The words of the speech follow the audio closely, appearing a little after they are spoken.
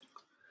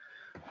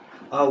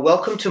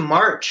Welcome to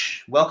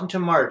March. Welcome to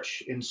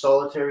March in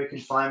solitary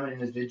confinement in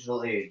the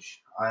digital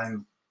age.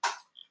 I'm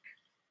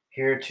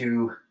here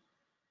to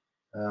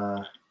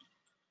uh,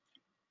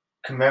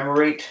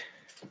 commemorate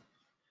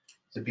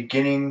the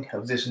beginning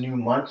of this new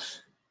month.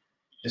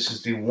 This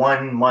is the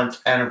 1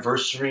 month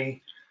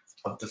anniversary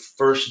of the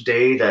first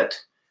day that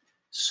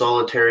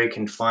solitary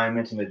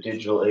confinement in the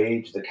digital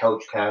age, the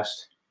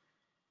Couchcast,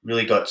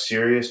 really got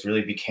serious,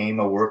 really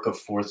became a work of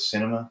fourth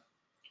cinema.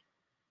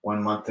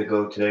 1 month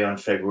ago today, on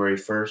February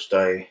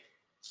 1st,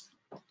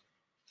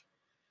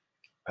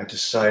 I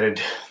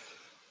decided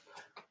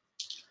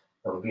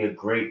that would be a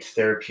great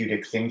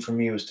therapeutic thing for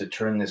me, was to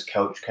turn this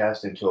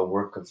Couchcast into a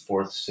work of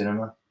fourth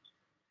cinema.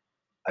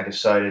 I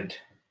decided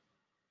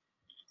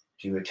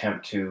to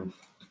attempt to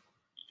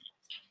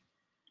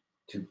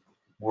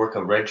work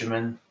a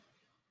regimen.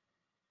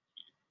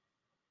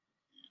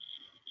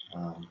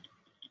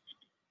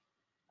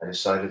 I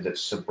decided that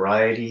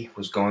sobriety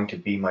was going to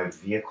be my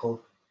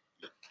vehicle,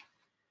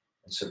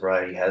 and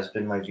sobriety has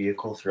been my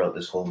vehicle throughout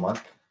this whole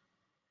month.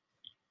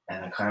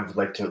 And I kind of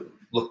like to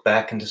look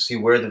back and to see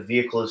where the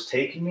vehicle has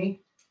taken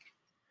me.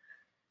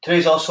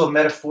 Today's also a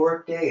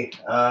metaphoric day.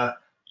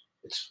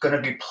 It's going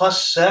to be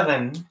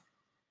 +7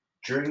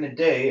 during the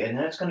day, and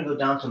then it's going to go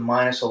down to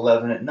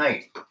 -11 at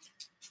night.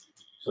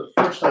 So at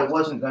first I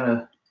wasn't going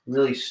to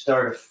really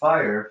start a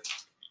fire.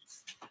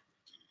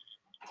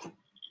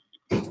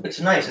 It's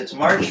nice. It's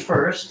March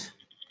 1st.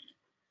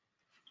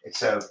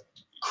 It's a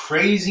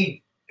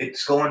crazy,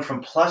 it's going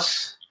from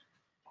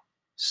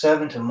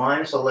 +7 to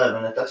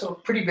 -11. That's a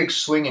pretty big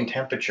swing in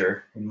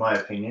temperature, in my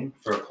opinion,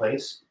 for a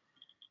place.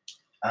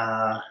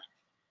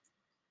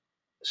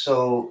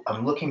 So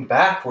I'm looking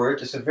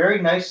backwards. It's a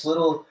very nice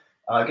little,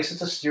 I guess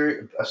it's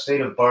a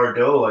state of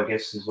Bardo, I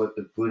guess is what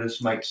the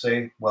Buddhists might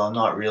say. Well,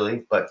 not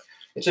really, but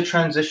it's a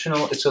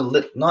transitional, it's a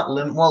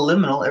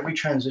liminal. Every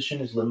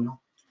transition is liminal.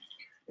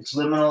 It's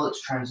liminal,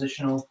 it's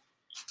transitional.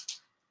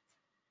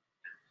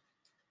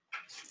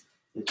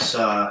 It's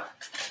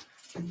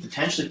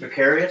potentially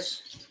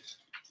precarious.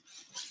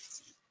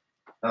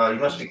 You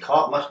must be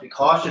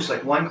cautious,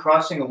 like one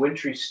crossing a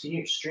wintry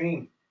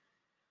stream.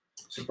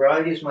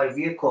 Sobriety is my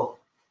vehicle.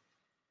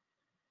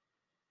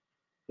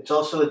 It's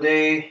also a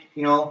day,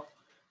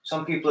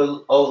 some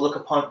people look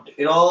upon,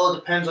 it all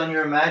depends on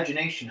your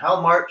imagination. How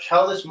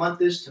this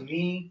month is to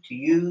me, to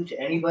you, to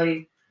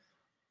anybody,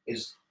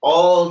 is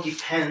all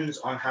depends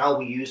on how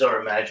we use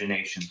our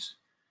imaginations.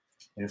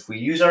 And if we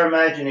use our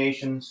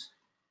imaginations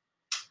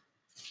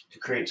to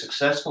create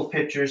successful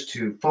pictures,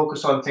 to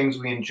focus on things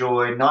we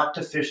enjoy, not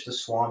to fish the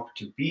swamp,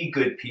 to be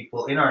good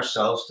people in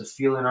ourselves, to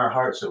feel in our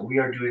hearts that we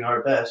are doing our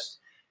best,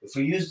 if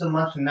we use the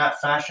month in that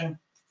fashion,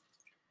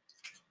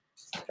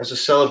 as a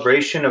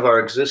celebration of our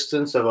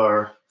existence, of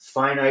our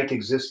finite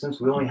existence,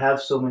 we only have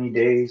so many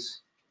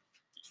days.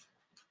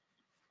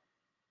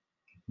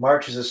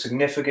 March is a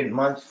significant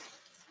month.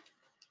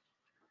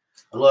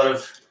 A lot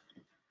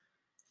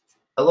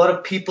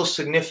of people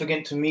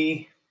significant to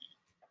me,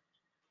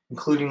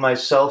 including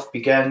myself,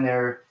 began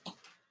their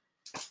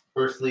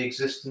earthly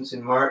existence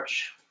in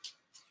March.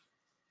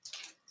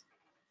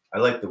 I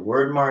like the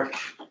word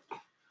March.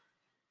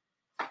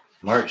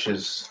 March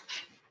is,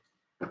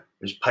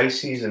 there's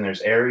Pisces and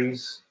there's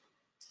Aries,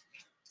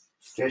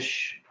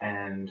 fish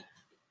and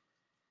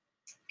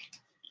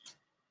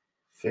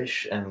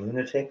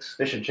lunatics,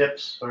 fish and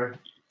chips, or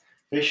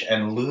fish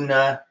and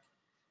Luna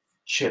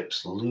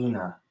chips,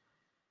 Luna.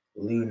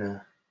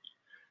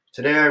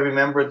 Today I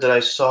remembered that I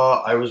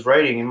was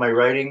writing, in my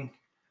writing,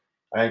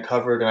 I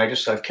uncovered, and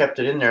I've kept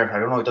it in there. I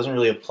don't know, it doesn't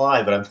really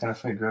apply, but I'm trying to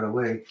figure out a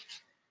way.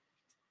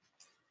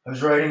 I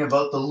was writing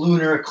about the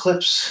lunar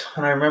eclipse,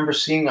 and I remember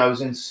I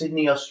was in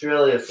Sydney,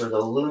 Australia for the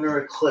lunar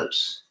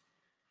eclipse,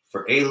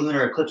 for a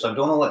lunar eclipse. I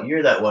don't know what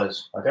year that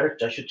was. I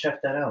should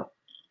check that out.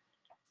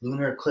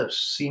 Lunar eclipse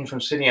seen from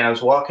Sydney, and I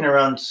was walking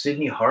around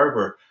Sydney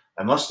Harbor.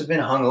 I must have been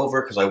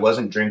hungover because I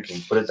wasn't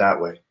drinking, put it that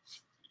way.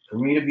 For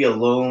me to be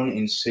alone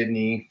in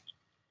Sydney,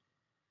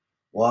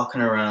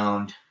 walking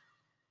around, I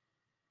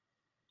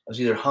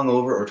was either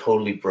hungover or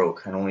totally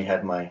broke and only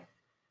had it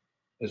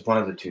was one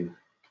of the two.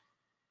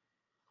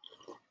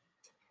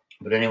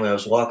 But anyway, I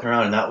was walking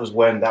around, and that's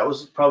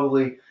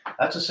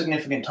a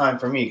significant time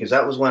for me, because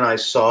that was when I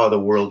saw the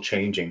world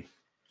changing.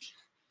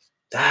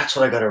 That's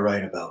what I got to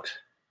write about.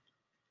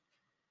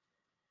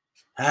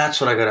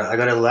 That's what I got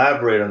to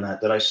elaborate on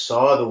that I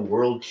saw the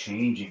world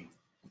changing.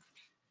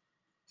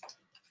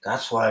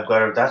 That's why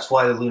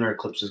the lunar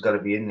eclipse has got to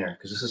be in there,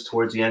 because this is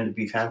towards the end of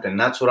Beefhampton. And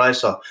that's what I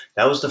saw.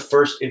 That was the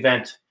first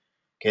event.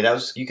 Okay,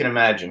 you can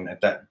imagine, at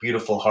that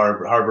beautiful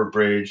harbor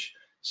bridge,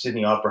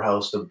 Sydney Opera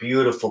House, the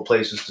beautiful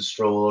places to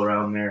stroll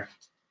around there.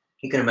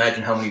 You can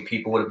imagine how many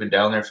people would have been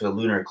down there for the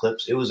lunar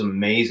eclipse. It was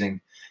amazing.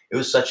 It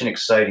was such an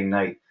exciting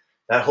night.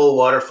 That whole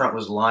waterfront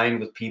was lined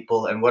with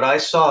people. And what I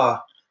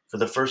saw for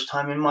the first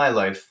time in my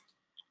life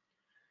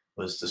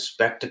was the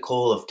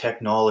spectacle of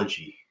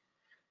technology,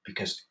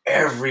 because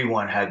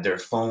everyone had their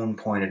phone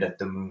pointed at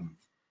the moon.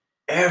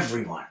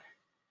 Everyone.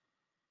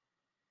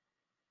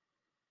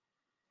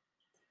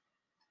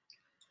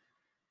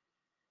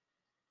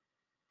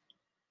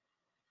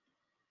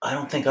 I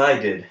don't think I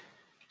did.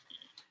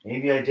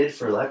 Maybe I did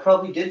I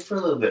probably did for a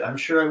little bit. I'm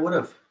sure I would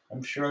have.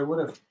 I'm sure I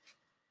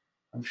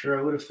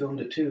would have filmed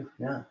it too.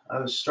 Yeah, I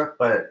was struck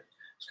by it.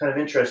 It's kind of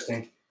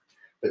interesting.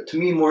 But to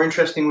me, more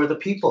interesting were the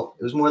people.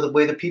 It was more the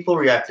way the people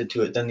reacted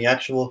to it than the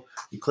actual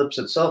eclipse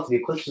itself. The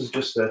eclipse is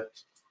just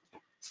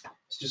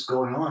it's just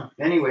going on.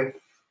 Anyway,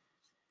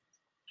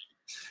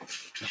 I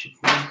should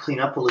clean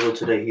up a little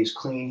today. He's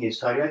clean, he's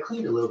tidy. I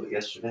cleaned a little bit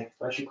yesterday,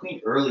 but I should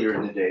clean earlier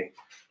in the day.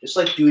 Just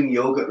like doing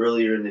yoga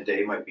earlier in the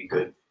day might be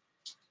good.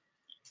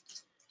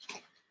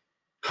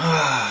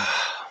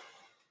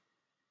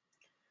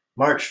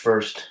 March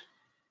 1st.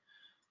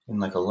 In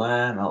like a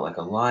lamb, out like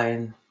a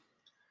lion.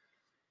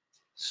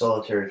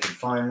 Solitary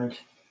confinement.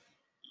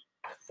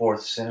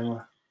 Fourth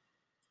cinema.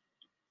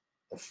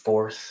 The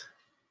 4th.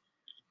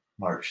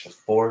 March the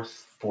 4th.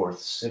 Fourth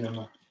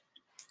cinema.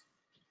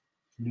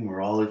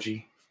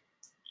 Numerology.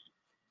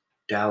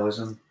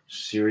 Taoism.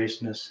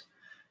 Seriousness.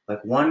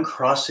 Like one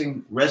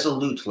crossing,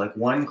 resolute, like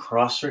one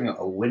crossing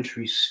a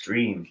wintry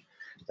stream.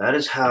 That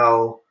is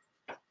how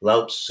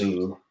Lao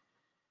Tzu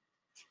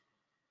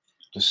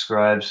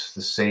describes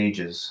the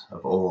sages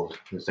of old,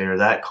 because they are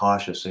that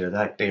cautious. They are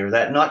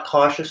that not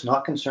cautious,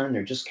 not concerned.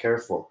 They're just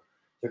careful.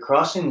 They're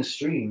crossing the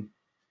stream.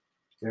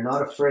 They're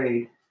not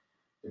afraid.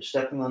 They're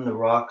stepping on the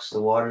rocks.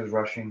 The water's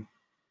rushing.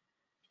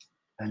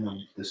 And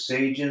the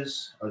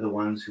sages are the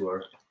ones who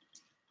are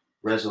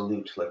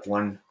resolute, like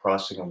one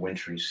crossing a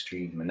wintry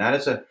stream. And that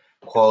is a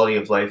quality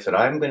of life that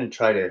I'm going to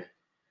try to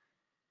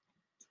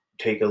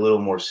take a little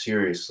more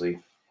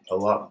seriously.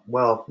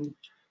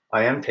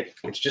 I am.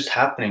 It's just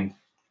happening.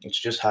 It's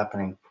just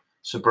happening.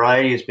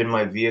 Sobriety has been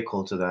my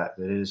vehicle to that.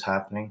 That it is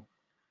happening.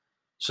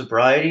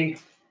 Sobriety,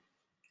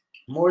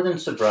 more than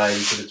sobriety,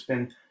 because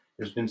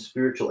there's been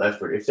spiritual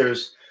effort. If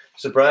there's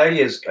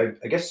sobriety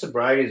I guess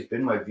sobriety has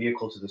been my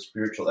vehicle to the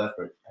spiritual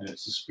effort, and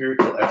it's the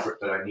spiritual effort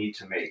that I need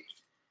to make.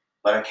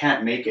 But I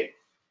can't make it.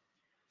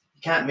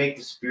 You can't make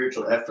the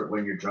spiritual effort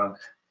when you're drunk.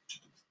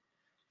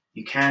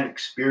 You can't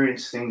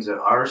experience things that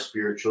are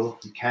spiritual.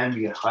 You can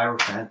be a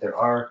hierophant. There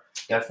are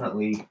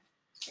definitely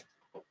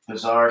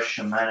bizarre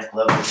shamanic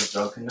levels of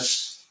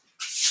drunkenness.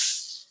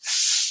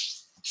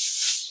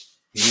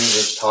 The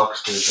universe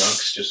talks to the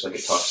drunks just like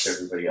it talks to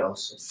everybody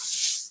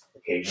else.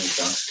 And occasionally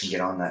drunks can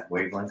get on that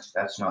wavelength.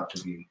 That's not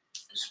to be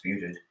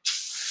disputed.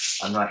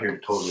 I'm not here to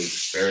totally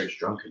disparage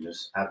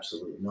drunkenness.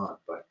 Absolutely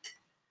not. But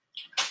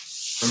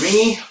for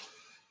me,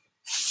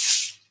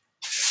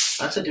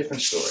 that's a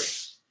different story.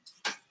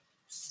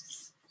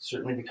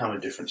 Certainly become a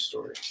different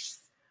story.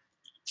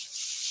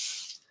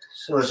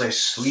 So as I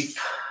sleep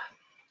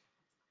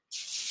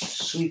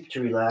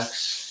to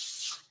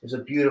relax, there's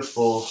a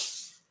beautiful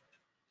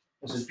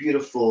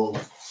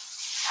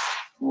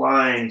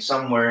line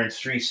somewhere in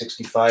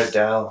 365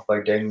 Tao by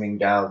Deng Ming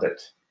Dao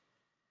that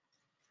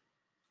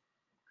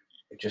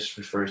it just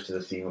refers to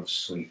the theme of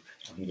sleep.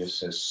 And he just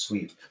says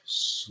sleep,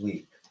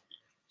 sleep,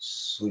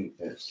 sleep.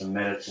 It's the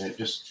meditative,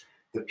 just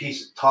the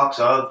piece it talks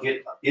of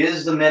it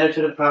is the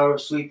meditative power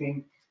of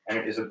sleeping, and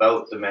it is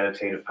about the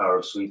meditative power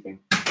of sleeping.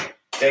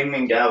 Deng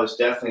Ming Dao is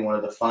definitely one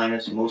of the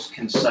finest, most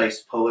concise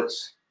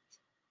poets.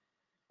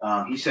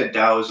 He said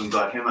Taoism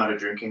got him out of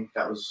drinking.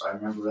 I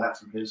remember that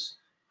from his.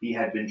 He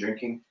had been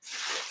drinking.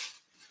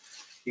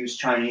 He was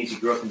Chinese. He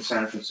grew up in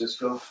San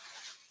Francisco.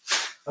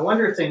 I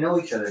wonder if they know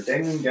each other.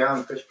 Deng Ming Dao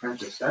and Chris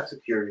Prentice. That's a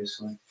curious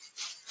one.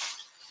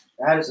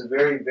 That is a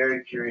very,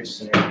 very curious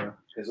scenario,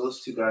 because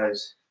those two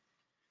guys,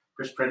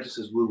 Chris Prentice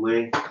is Wu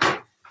Wei.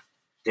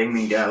 Deng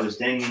Ming Dao is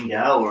Deng Ming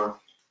Dao, or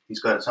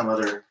he's got some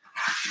other.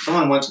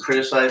 Someone once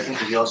criticized him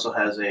because he also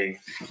has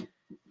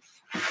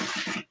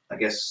I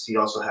guess he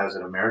also has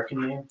an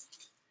American name.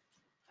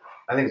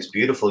 I think it's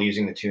beautiful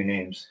using the two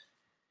names.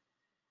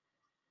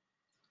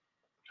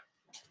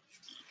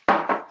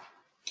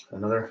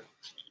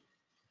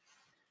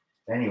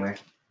 Anyway,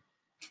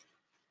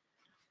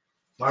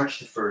 March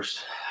the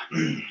 1st.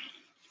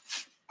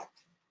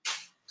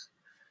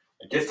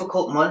 A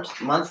difficult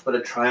month, but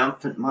a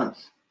triumphant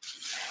month.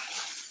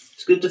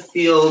 It's good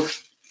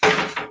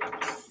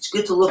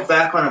to look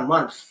back on a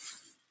month.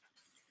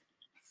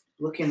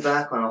 Looking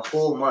back on a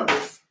whole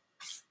month.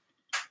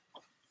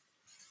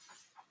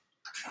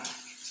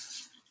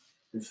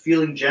 And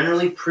feeling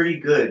generally pretty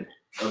good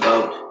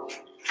about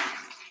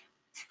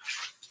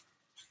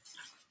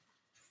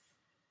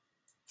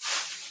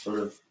sort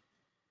of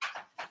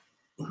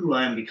who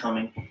I am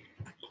becoming.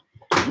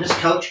 And this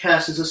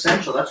Couchcast is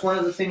essential. That's one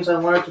of the things I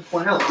wanted to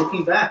point out.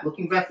 Looking back,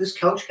 this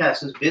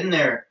Couchcast has been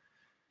there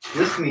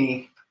with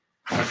me.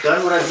 I've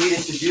done what I've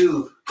needed to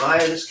do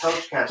via this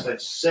Couchcast.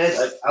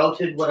 I've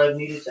outed what I've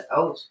needed to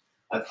out.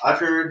 I've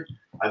uttered,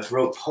 I've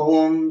wrote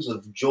poems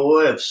of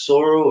joy, of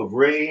sorrow, of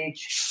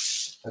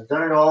rage. I've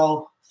done it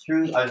all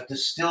through, I've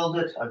distilled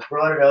it, I've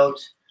brought it out.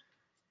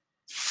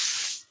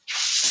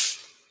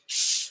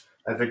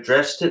 I've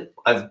addressed it,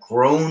 I've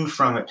grown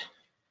from it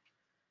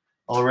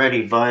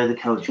already via the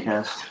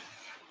Couchcast.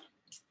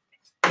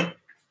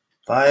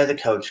 Via the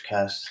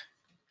Couchcast.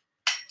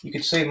 You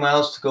could say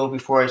miles to go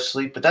before I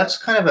sleep, but that's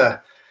kind of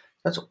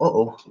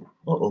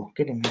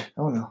get in there.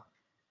 Oh no.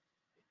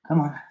 Come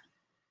on.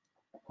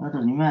 That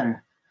doesn't even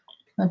matter.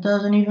 That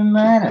doesn't even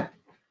matter.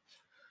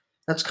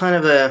 That's kind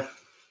of a...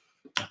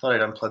 I thought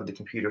I'd unplug the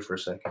computer for a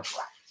second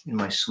in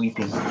my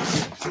sweeping.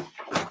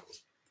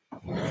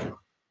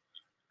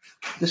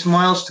 This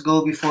miles to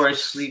go before I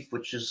sleep,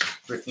 which is,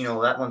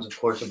 that one's, of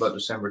course, about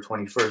December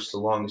 21st, the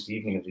longest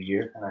evening of the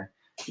year. And I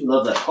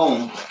love that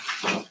poem.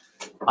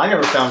 I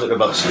never found it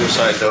about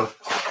suicide, though.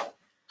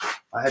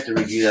 I had to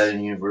review that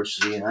in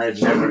university, and I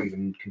had never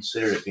even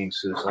considered it being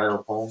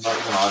suicidal poem. That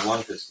was an odd one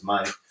because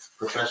my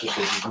professor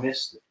said you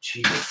missed it.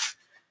 Cheater.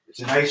 It's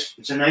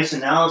a nice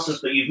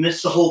analysis, but you've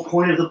missed the whole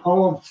point of the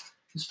poem.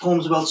 This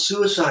poem's about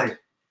suicide,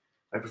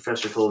 my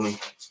professor told me.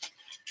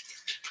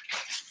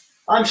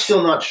 I'm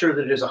still not sure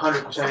that it is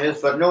 100%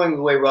 is, but knowing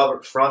the way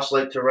Robert Frost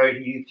liked to write,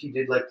 he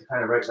did like to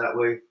kind of write that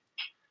way.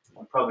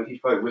 He's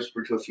probably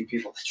whispered to a few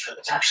people,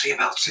 it's actually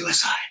about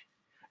suicide.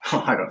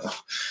 I don't know.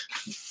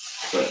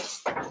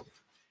 But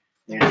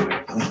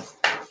anyway.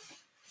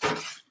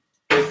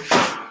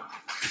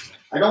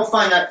 I don't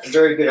find that a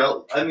very good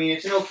outlook. I mean,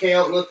 it's an okay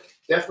outlook.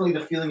 Definitely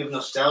the feeling of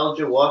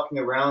nostalgia, walking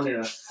around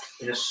in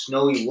a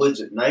snowy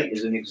woods at night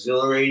is an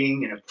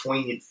exhilarating and a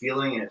poignant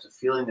feeling, and it's a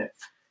feeling that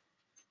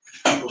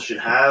people should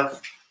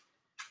have.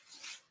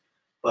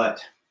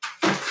 But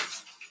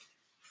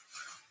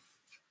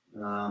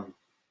I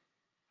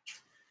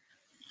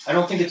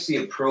don't think it's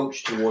the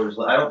approach towards.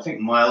 I don't think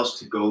miles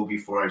to go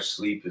before I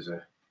sleep is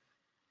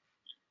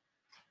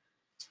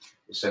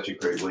such a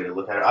great way to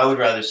look at it. I would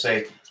rather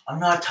say, I'm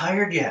not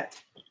tired yet.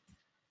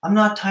 I'm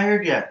not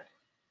tired yet.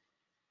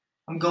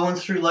 I'm going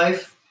through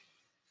life.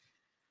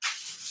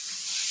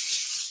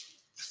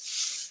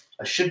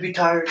 I should be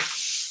tired.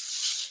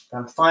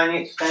 I'm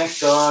finding it.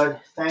 Thank God.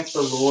 Thank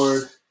the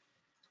Lord.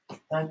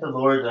 Thank the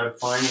Lord that I'm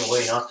finding a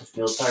way not to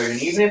feel tired.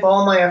 And even if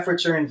all my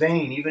efforts are in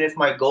vain, even if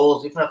I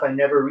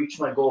never reach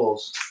my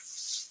goals,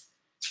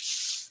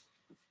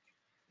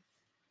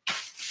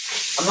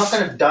 I'm not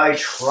going to die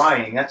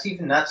trying. That's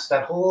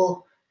that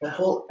whole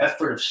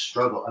effort of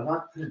struggle. I'm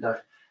not going to die.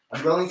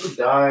 I'm going to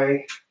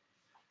die.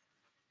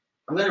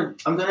 I'm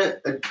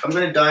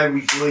gonna die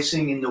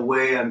rejoicing in the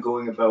way I'm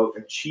going about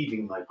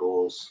achieving my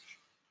goals.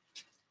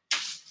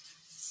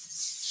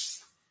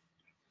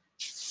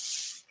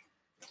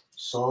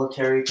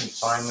 Solitary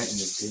confinement in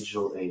the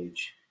digital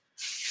age.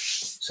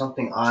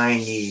 Something I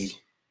need.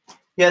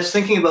 Yes,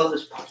 thinking about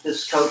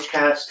this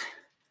Couchcast,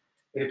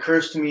 it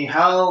occurs to me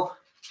how,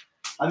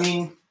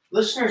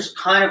 listeners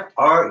kind of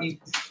are.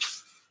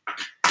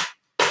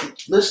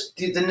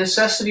 The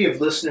necessity of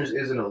listeners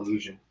is an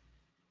illusion.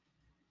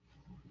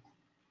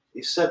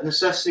 The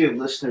necessity of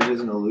listeners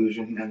is an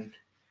illusion,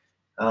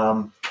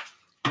 and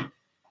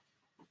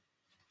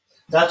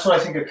that's what I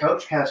think a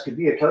Couchcast could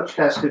be. A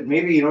Couchcast could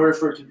maybe, in order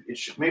for it to,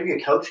 maybe a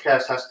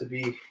Couchcast has to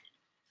be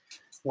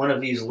one of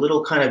these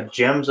little kind of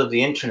gems of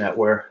the internet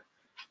where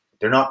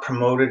they're not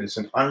promoted. It's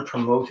an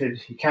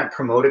unpromoted. You can't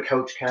promote a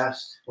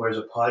Couchcast, whereas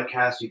a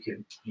podcast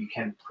you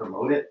can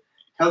promote it.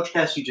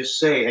 Couchcast you just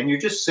say, and you're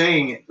just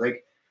saying it.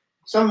 Like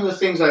some of the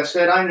things I've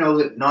said, I know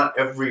that not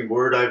every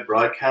word I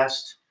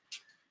broadcast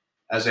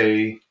as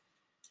a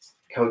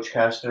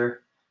Couchcaster,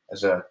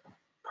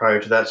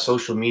 prior to that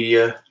social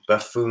media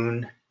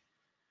buffoon.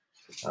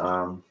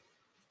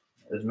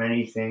 There's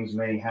many things,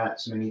 many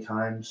hats, many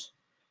times.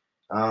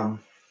 I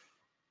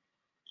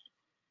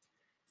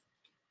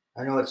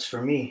know it's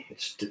for me.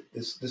 It's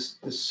this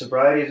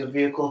sobriety is a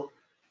vehicle,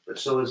 but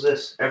so is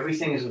this.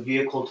 Everything is a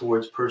vehicle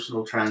towards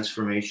personal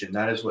transformation.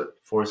 That is what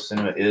Fourth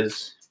Cinema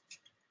is.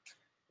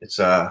 It's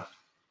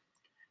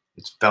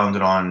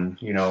founded on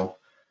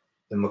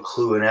the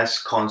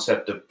McLuhan-esque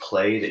concept of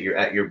play, that you're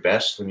at your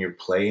best when you're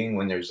playing,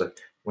 when there's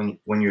when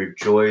you're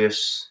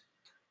joyous.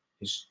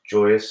 Is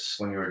joyous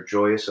when you're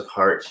joyous of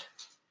heart,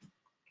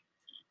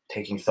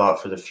 taking thought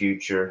for the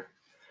future.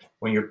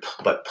 When you're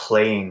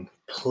playing,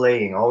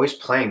 always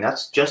playing.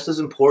 That's just as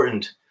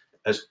important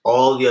as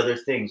all the other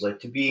things.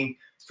 Like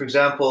for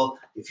example,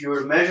 if you were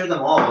to measure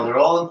them all, they're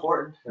all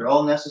important. They're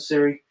all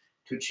necessary.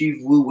 To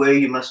achieve Wu Wei,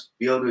 you must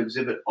be able to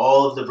exhibit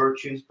all of the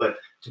virtues, but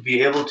to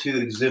be able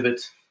to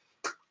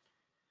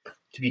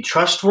be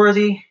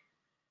trustworthy,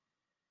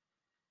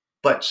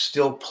 but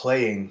still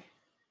playing,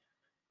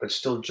 but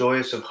still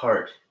joyous of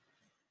heart,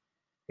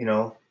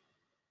 to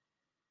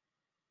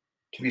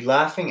be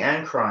laughing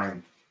and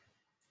crying.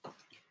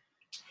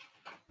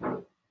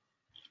 And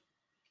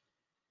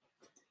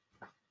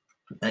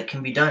it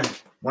can be done.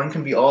 One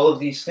can be all of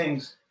these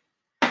things,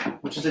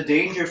 which is a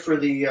danger for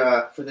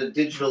the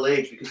digital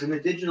age, because in the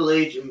digital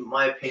age, in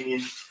my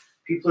opinion,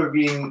 people are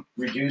being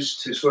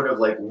reduced to sort of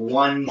like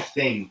one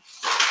thing.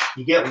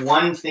 You get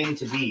one thing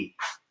to be.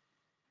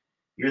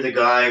 You're the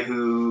guy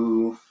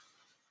who,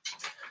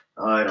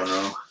 I don't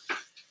know.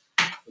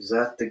 Is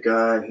that the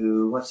guy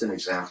who? What's an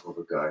example of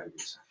a guy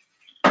who's?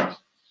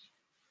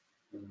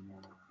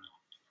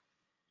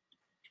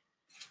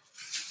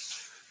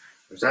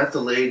 Is that the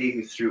lady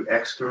who threw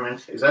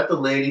excrement? Is that the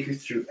lady who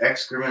threw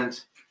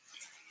excrement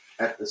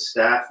at the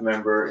staff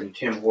member in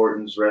Tim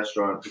Hortons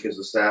restaurant because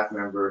the staff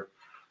member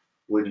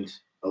wouldn't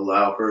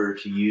allow her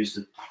to use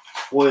the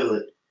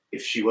toilet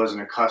if she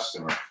wasn't a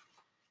customer.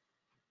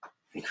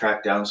 He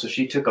cracked down. So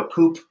she took a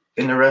poop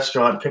in the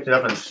restaurant, picked it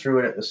up, and threw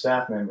it at the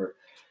staff member.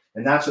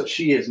 And that's what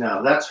she is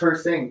now. That's her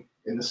thing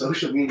in the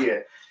social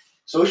media.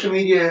 Social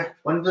media,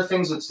 one of the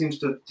things that seems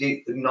to,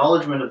 the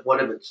acknowledgement of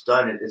what it's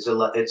done,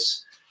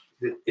 it's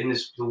in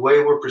this, the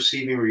way we're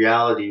perceiving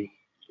reality,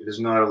 it does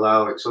not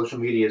allow it. Social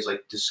media is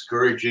like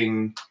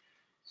discouraging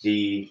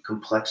the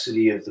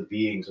complexity of the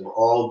beings, of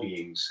all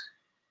beings.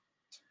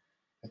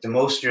 At the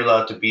most, you're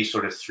allowed to be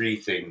sort of three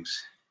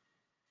things,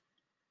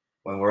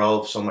 when we're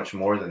all so much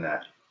more than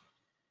that.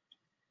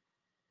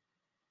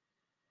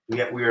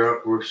 Yet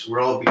we're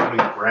all becoming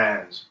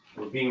brands.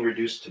 We're being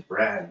reduced to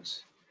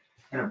brands.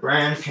 And a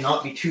brand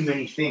cannot be too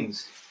many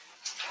things.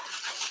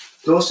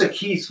 Dos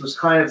Equis was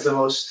kind of the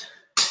most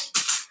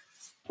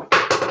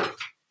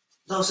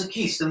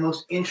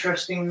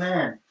interesting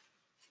man.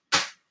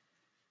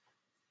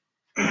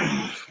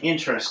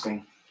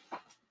 Interesting.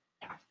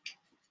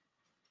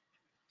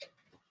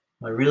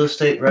 My real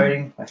estate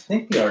writing, I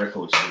think the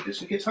article was like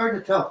this week. It's hard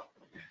to tell.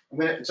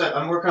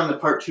 I'm working on the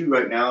part 2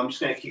 right now. I'm just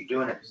going to keep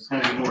doing it because it's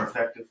going to be more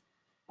effective.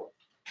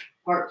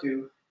 Part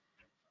 2.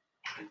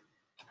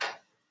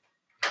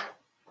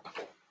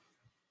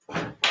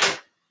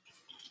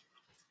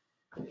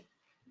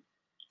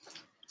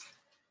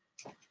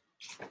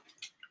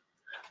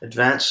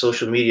 Advanced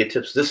social media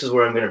tips. This is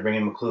where I'm going to bring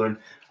in McLuhan.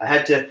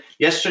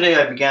 Yesterday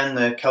I began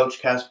the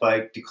Couchcast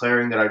by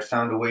declaring that I'd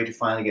found a way to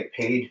finally get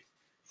paid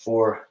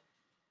for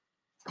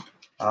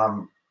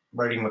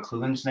writing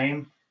McLuhan's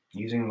name,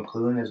 using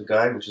McLuhan as a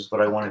guide, which is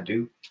what I want to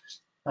do.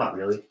 Not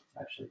really,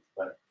 actually,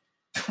 but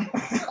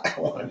I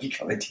want to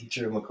become a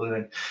teacher of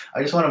McLuhan.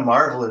 I just want to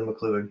marvel in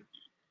McLuhan.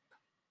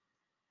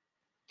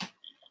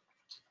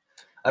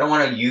 I don't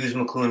want to use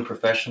McLuhan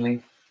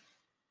professionally.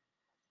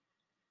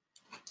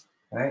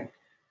 Right?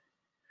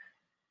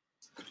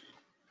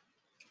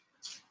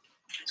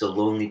 It's a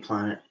lonely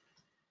planet.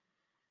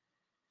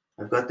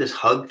 I've got this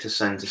hug to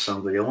send to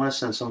somebody. I want to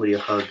send somebody a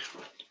hug.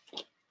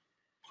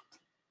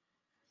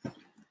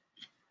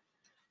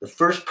 The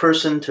first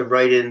person to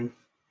write in,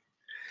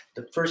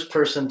 no,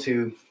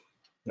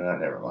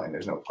 never mind,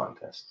 there's no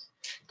contest.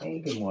 Hey,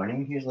 good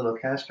morning. Here's little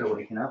Castro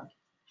waking up.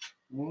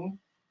 Good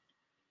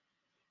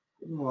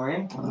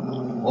morning.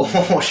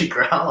 Oh, she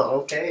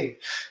growled. Okay.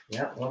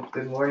 Yeah, well,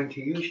 good morning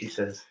to you, she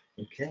says.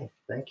 Okay,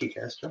 thank you,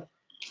 Castro.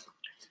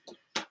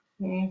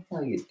 Hey,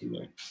 how you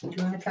doing? We're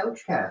doing a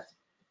Couchcast.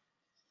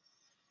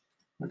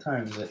 What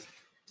time is it?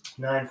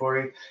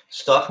 9:40.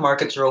 Stock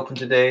markets are open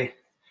today.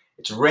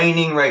 It's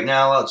raining right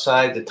now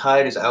outside. The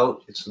tide is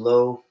out. It's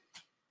low.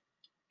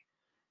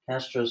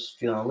 Castro's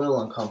feeling a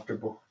little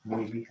uncomfortable.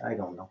 Maybe. I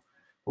don't know.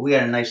 But we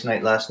had a nice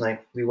night last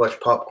night. We watched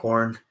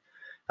popcorn.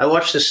 I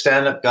watched this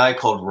stand-up guy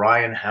called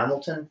Ryan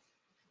Hamilton.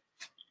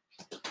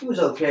 He was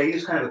okay. He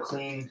was kind of a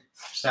clean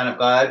stand-up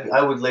guy.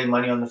 I would lay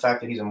money on the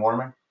fact that he's a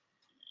Mormon.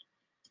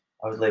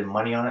 I would lay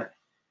money on it.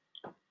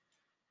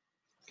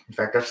 In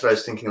fact, that's what I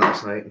was thinking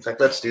last night. In fact,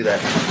 let's do that.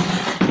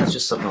 That's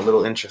just something a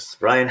little interesting.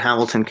 Ryan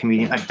Hamilton,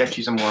 comedian. I bet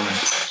she's a Mormon.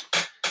 He's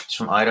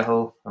from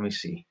Idaho. Let me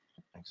see.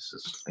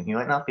 He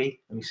might not be.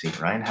 Let me see.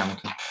 Ryan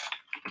Hamilton.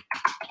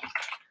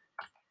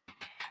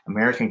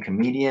 American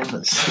comedian.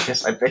 Let's see.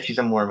 Yes, I bet she's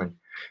a Mormon.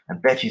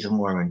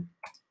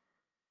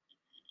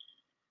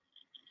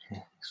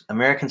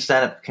 American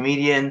stand-up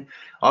comedian.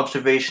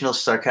 Observational,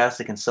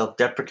 sarcastic, and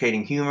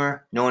self-deprecating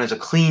humor. Known as a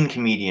clean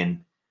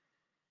comedian.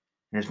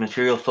 And his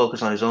material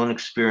focus on his own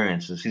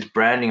experiences. He's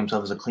branding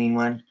himself as a clean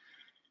one.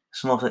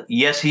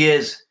 Yes, he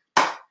is.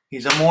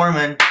 He's a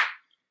Mormon.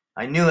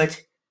 I knew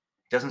it.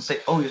 Doesn't say,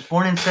 oh, he was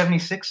born in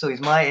 76, so he's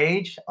my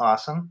age.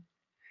 Awesome.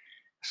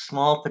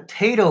 Small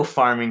potato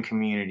farming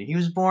community. He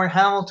was born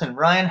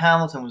Ryan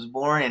Hamilton was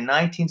born in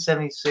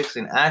 1976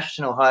 in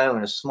Ashton, Ohio,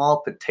 in a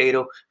small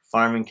potato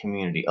farming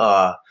community.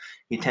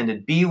 He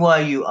attended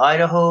BYU,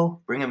 Idaho,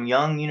 Brigham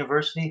Young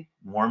University,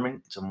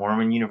 Mormon. It's a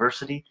Mormon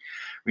university,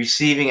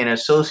 receiving an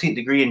associate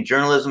degree in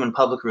journalism and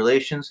public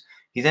relations.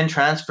 He then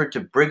transferred to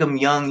Brigham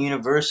Young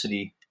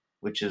University,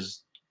 which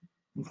is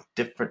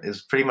different,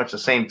 is pretty much the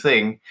same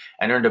thing,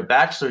 and earned a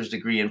bachelor's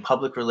degree in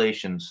public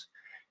relations.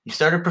 He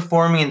started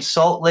performing in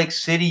Salt Lake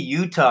City,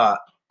 Utah.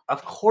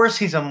 Of course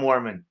he's a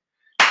Mormon.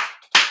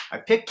 I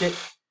picked it.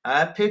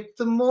 I picked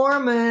the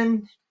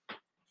Mormon.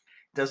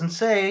 Doesn't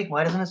say.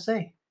 Why doesn't it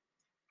say?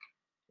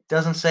 It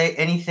doesn't say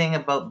anything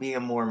about being a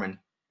Mormon.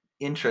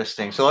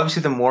 Interesting. So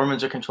obviously the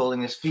Mormons are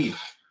controlling this feed.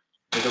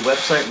 There's a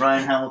website,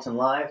 Ryan Hamilton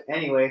Live.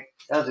 Anyway,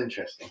 that was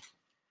interesting.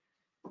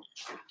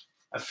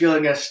 I feel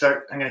I'm going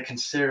to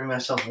consider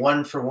myself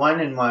one for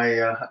one in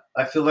my,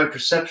 I feel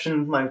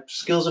my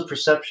skills of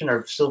perception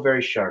are still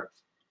very sharp.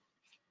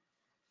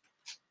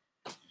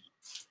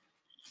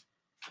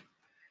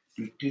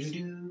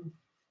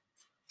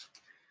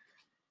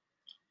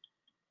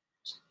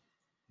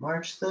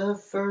 March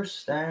the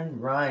 1st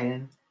and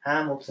Ryan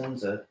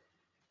Hamilton's a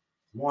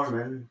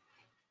Mormon.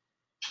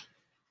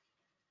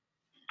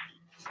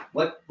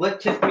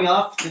 What tipped me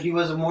off that he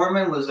was a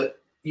Mormon was that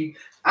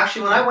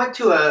actually, I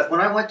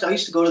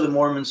used to go to the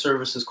Mormon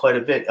services quite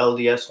a bit,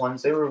 LDS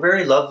ones. They were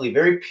very lovely,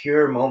 very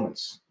pure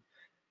moments.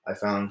 I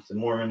found the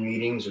Mormon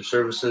meetings or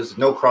services,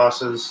 no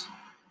crosses.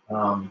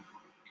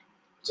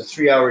 It's a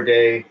 3-hour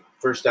day.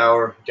 First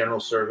hour, general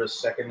service.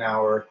 Second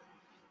hour,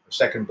 or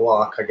second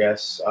block, I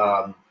guess.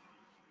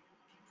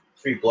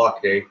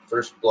 3-block day.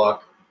 First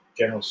block,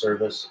 general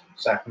service,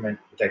 sacrament,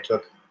 which I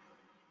took,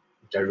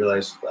 which I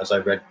realized as I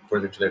read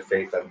further to their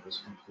faith, that it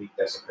was a complete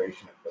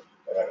desecration. But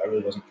I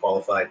really wasn't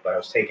qualified, but I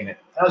was taking it.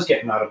 I was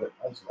getting out of it.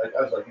 I was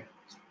like,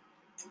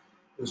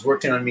 it was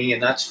working on me,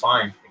 and that's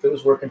fine. If it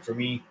was working for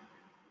me,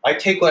 I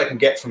take what I can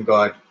get from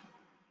God.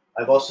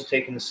 I've also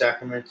taken the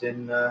sacrament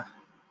in the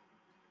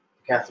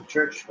Catholic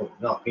Church, but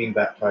not being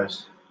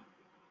baptized.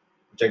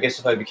 Which I guess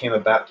if I became a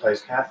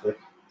baptized Catholic,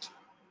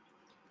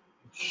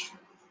 which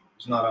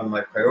is not on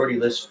my priority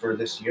list for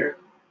this year,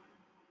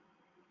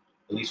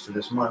 at least for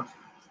this month.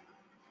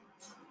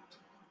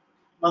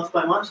 Month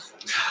by month.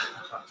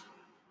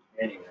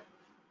 Anyway.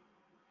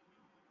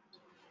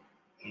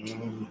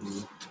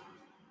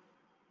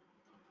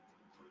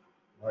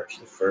 March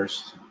the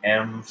 1st.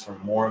 M for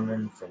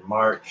Mormon for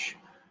March.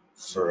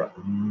 For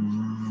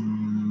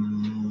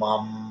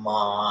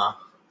Mama.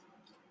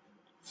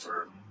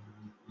 For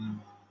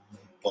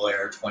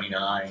Blair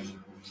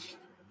 29.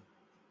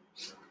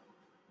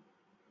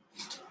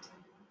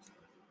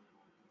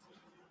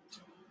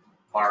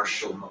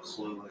 Marshall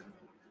McLuhan.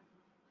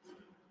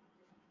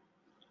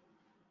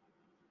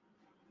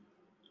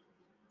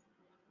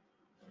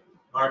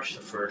 March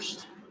the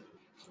 1st.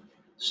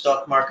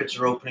 Stock markets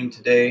are opening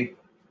today.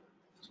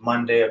 It's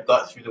Monday. I've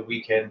got through the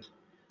weekend.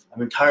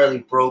 I'm entirely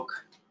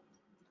broke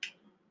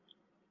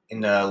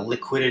in the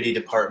liquidity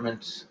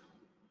department,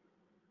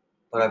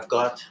 but I've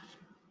got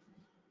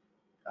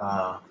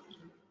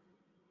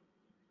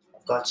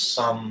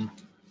some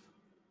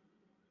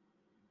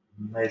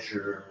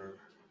measure.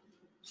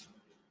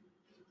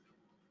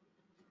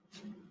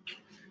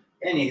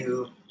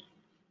 Anywho,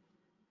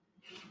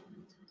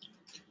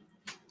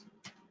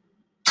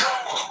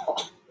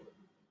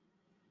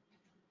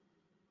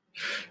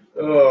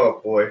 oh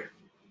boy,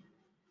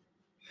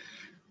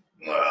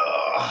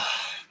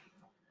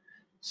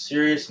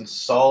 serious and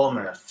solemn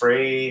and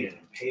afraid and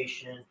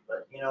impatient.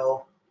 But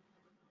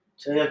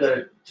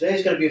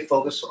today's gotta be a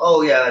focus.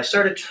 Oh yeah, I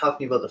started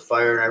talking about the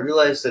fire, and I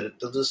realized that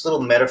this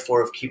little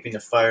metaphor of keeping the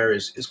fire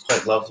is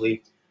quite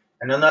lovely.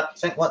 And I'm not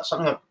think what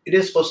something. It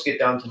is supposed to get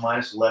down to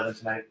 -11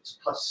 tonight. It's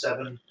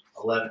 +7,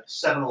 11,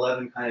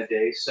 7-11 kind of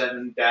day.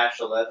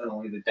 7-11.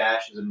 Only the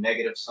dash is a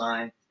negative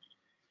sign.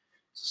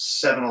 It's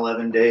a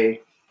 7-11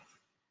 day.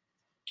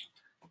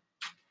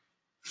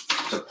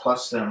 It's a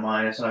plus than a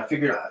minus, and I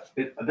figured I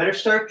better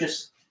start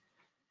just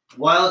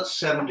while it's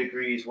 7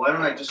 degrees. Why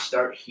don't I just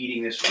start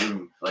heating this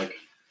room? Like,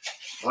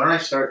 why don't I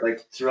start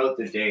throughout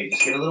the day?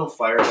 Just get a little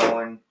fire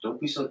going.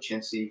 Don't be so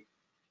chintzy.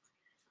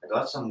 I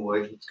got some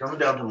wood. It's coming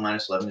down to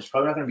 -11. There's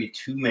probably not going to be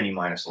too many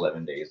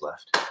 -11 days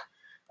left.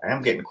 I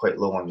am getting quite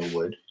low on the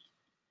wood.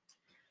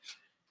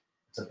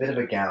 It's a bit of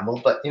a gamble,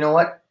 but you know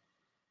what?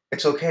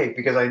 It's okay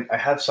because I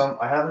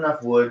have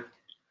enough wood,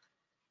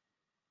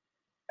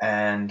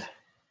 and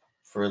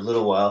for a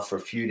little while, for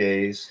a few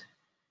days,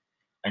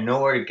 I know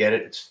where to get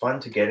it. It's fun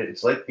to get it.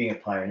 It's like being a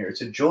pioneer. It's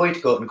a joy to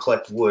go out and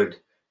collect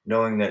wood,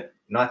 knowing that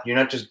you're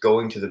not just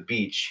going to the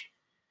beach.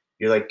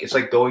 It's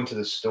like going to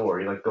the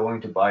store. You're like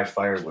going to buy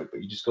firewood,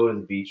 but you just go to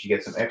the beach. You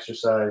get some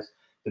exercise.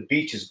 The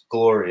beach is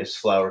glorious,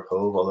 Flower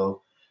Cove.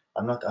 Although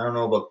I'm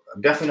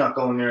definitely not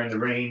going there in the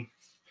rain.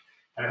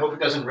 And I hope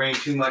it doesn't rain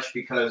too much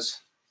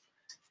because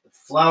the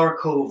Flower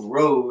Cove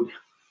Road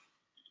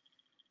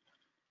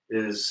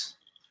is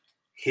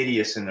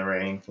hideous in the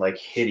rain, like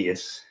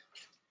hideous.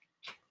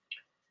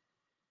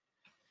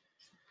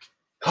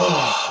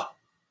 Oh,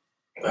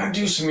 I'm gonna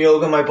do some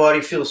yoga. My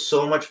body feels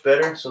so much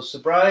better. So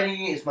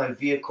sobriety is my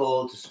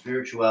vehicle to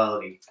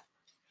spirituality.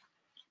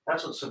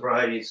 That's what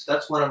sobriety is.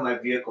 That's one of my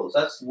vehicles.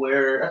 That's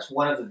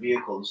one of the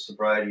vehicles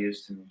sobriety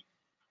is to me.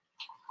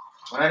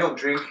 When I don't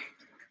drink,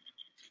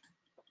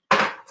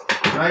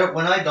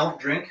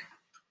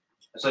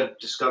 as I've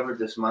discovered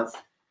this month,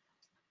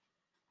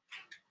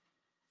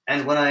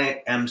 and when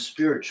I am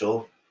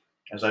spiritual,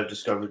 as I've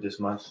discovered this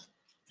month,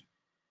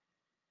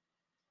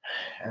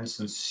 and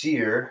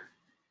sincere,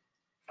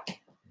 and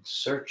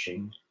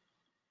searching,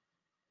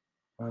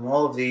 when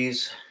all of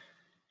these,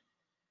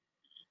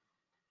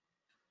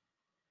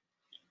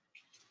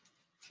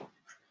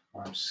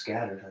 I'm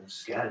scattered.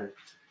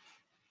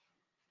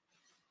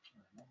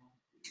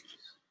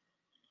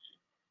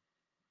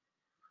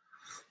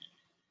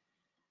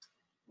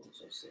 What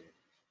was I saying?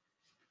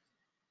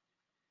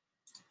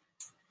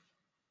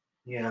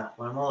 Yeah,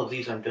 when I'm all of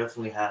these, I'm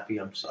definitely happy.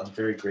 I'm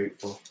very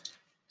grateful.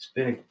 It's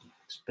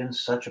been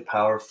such a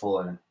powerful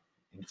and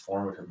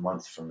informative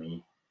month for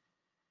me.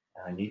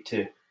 And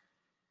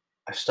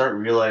I start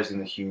realizing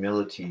the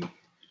humility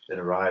that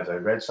arrives. I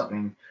read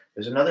something.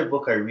 There's another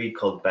book I read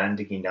called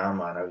Bandagi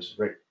Nama, and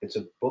it's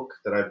a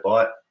book that I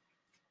bought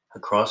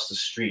across the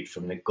street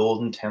from the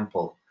Golden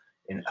Temple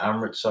in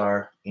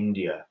Amritsar,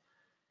 India.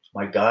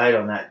 My guide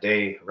on that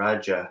day,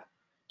 Raja,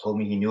 told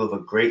me he knew of a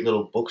great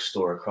little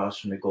bookstore across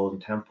from the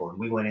Golden Temple, and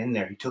we went in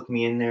there. He took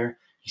me in there.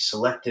 He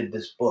selected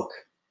this book,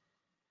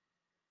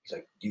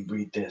 like, you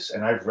read this,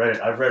 and I've read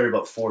it. I've read it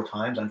about 4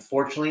 times.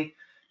 Unfortunately,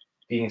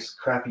 being a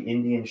crappy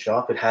Indian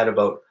shop, it had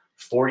about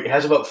 40. It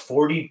has about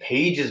 40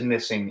 pages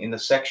missing in the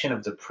section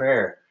of the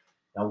prayer.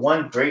 Now,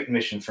 one great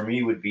mission for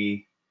me would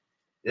be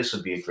this.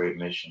 Would be a great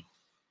mission.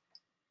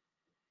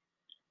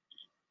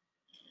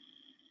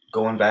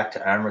 Going back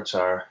to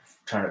Amritsar,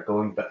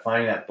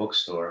 finding that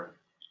bookstore,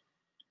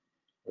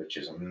 which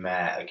is a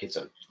mad. Like, it's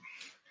a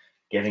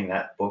getting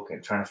that book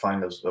and trying to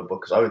find those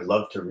books. I would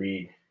love to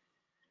read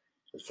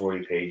the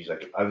 40 pages.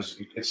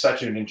 It's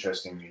such an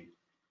interesting read.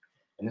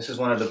 And this is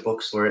one of the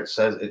books where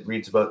it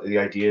reads about the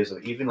ideas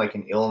of even like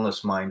an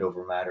illness, mind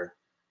over matter.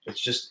 It's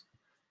just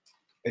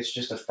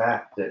a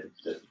fact that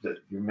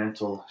your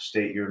mental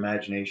state, your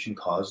imagination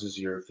causes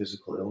your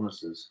physical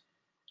illnesses.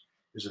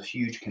 There's a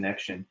huge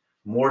connection.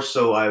 More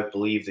so, I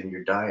believe, than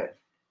your diet.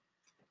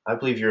 I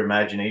believe your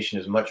imagination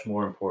is much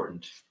more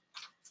important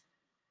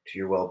to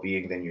your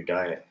well-being than your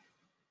diet.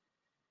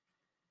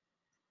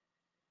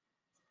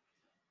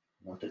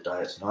 Not that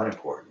diet's not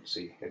important.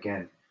 See,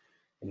 again,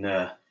 in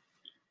the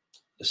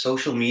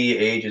social media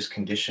age is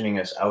conditioning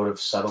us out of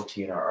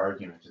subtlety in our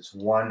arguments. It's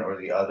one or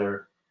the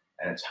other,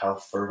 and it's how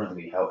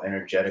fervently, how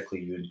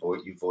energetically you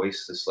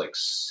voice this like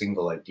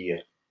single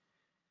idea.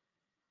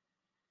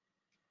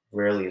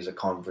 Rarely is a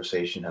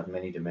conversation have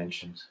many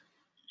dimensions.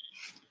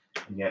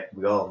 And yet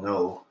we all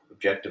know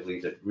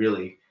objectively that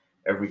really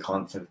every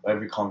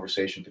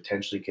conversation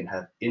potentially can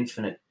have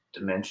infinite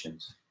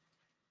dimensions.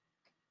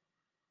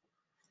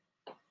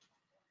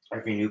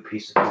 Every new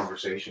piece of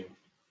conversation.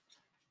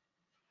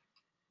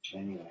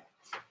 Anyway.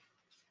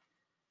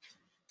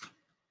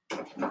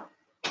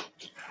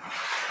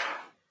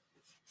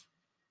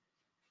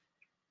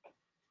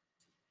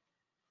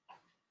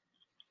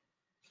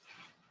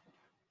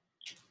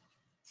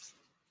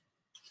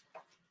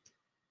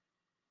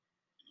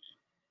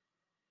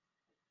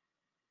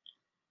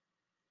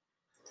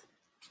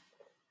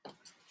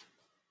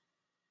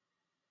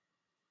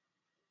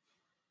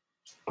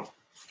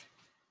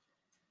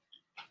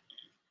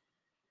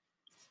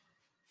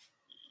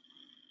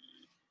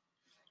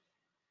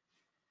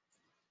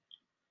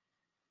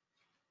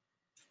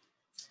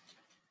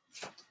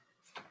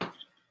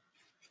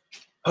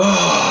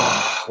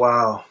 Oh,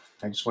 wow.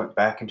 I just went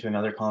back into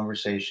another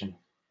conversation.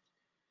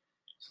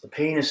 So the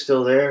pain is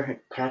still there.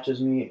 It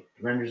catches me. It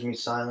renders me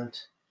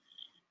silent.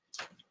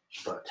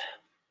 But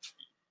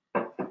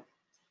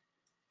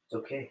it's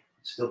okay.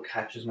 It still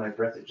catches my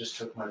breath. It just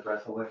took my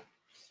breath away.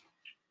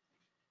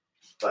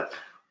 But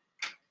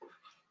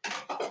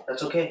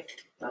that's okay.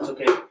 That's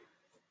okay.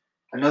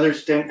 Another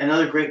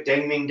great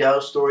Deng Ming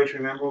Dao story to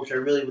remember, which I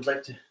would really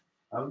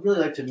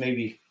like to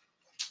maybe.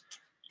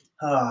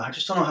 I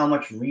just don't know how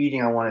much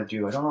reading I want to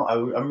do. I don't know.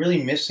 I'm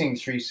really missing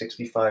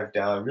 365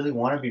 Dao. I really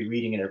want to be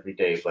reading it every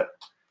day, but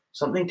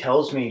something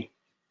tells me,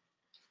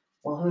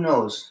 well, who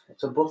knows?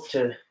 It's a book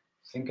to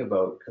think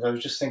about, because I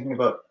was just thinking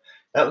about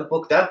that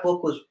book. That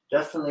book was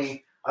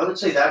definitely, I would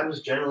say that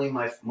was generally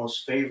my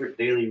most favorite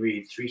daily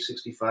read,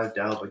 365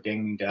 Dao by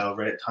Deng Ming Dao.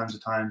 Read it tons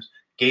of times.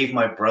 Gave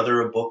my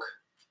brother a book.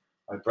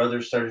 My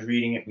brother started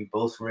reading it. We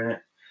both were in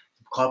it.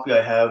 The copy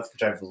I have,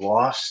 which I've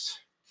lost,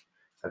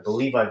 I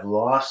believe I've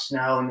lost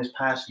now in this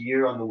past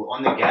year on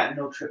the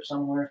Gatineau trip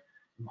somewhere.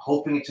 I'm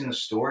hoping it's in the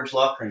storage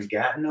locker in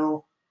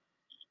Gatineau.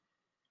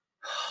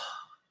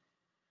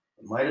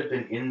 It might have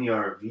been in the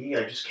RV.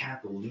 I just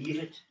can't believe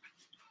it.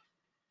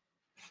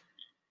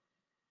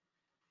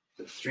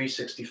 The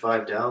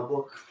 365 Dao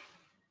book.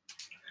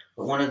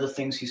 But one of the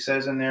things he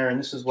says in there, and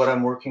this is what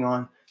I'm working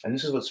on, and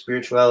this is what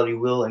spirituality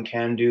will and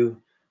can do,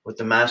 what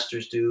the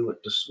masters do,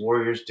 what the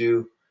warriors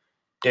do.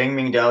 Deng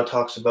Ming Dao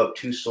talks about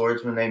two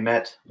swordsmen they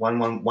met.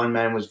 One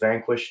man was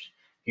vanquished.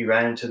 He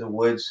ran into the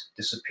woods,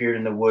 disappeared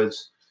in the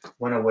woods,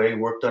 went away,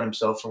 worked on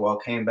himself for a while,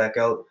 came back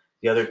out.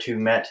 The other two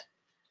met,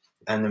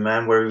 and the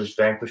man where he was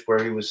vanquished,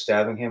 where he was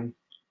stabbing him,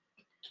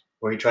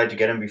 where he tried to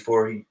get him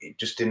before, it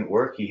just didn't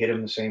work. He hit him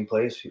in the same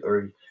place,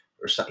 the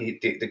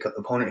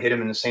opponent hit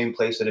him in the same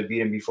place that had beat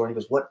him before. And he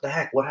goes, "What the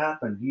heck? What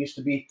happened? I used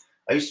to be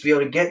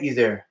able to get you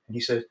there." And he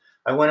said,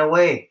 "I went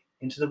away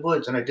into the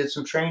woods and I did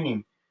some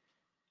training.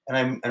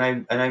 And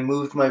I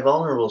moved my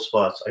vulnerable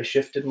spots. I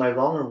shifted my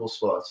vulnerable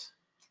spots,"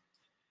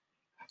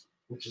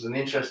 which is an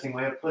interesting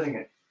way of putting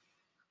it.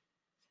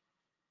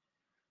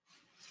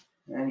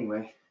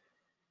 Anyway,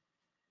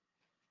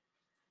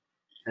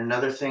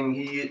 another thing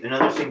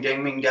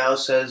Deng Ming Dao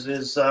says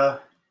is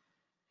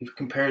he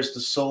compares the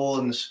soul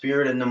and the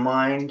spirit and the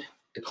mind,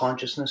 the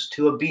consciousness,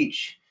 to a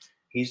beach.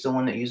 He's the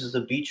one that uses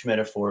the beach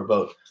metaphor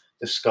about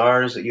the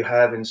scars that you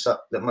have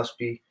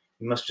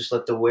you must just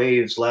let the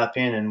waves lap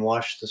in and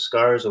wash the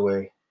scars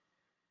away.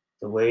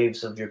 The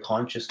waves of your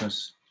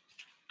consciousness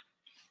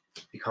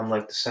become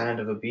like the sand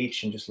of a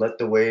beach and just let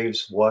the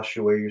waves wash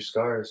away your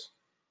scars.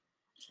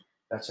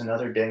 That's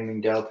another Deng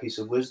Ming Dao piece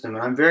of wisdom.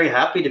 And I'm very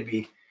happy to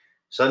be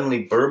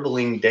suddenly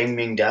burbling Deng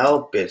Ming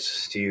Dao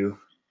bits to you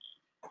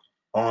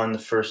on the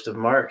 1st of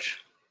March.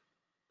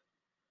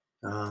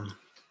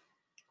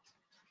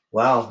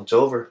 Wow, it's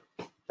over.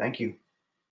 Thank you.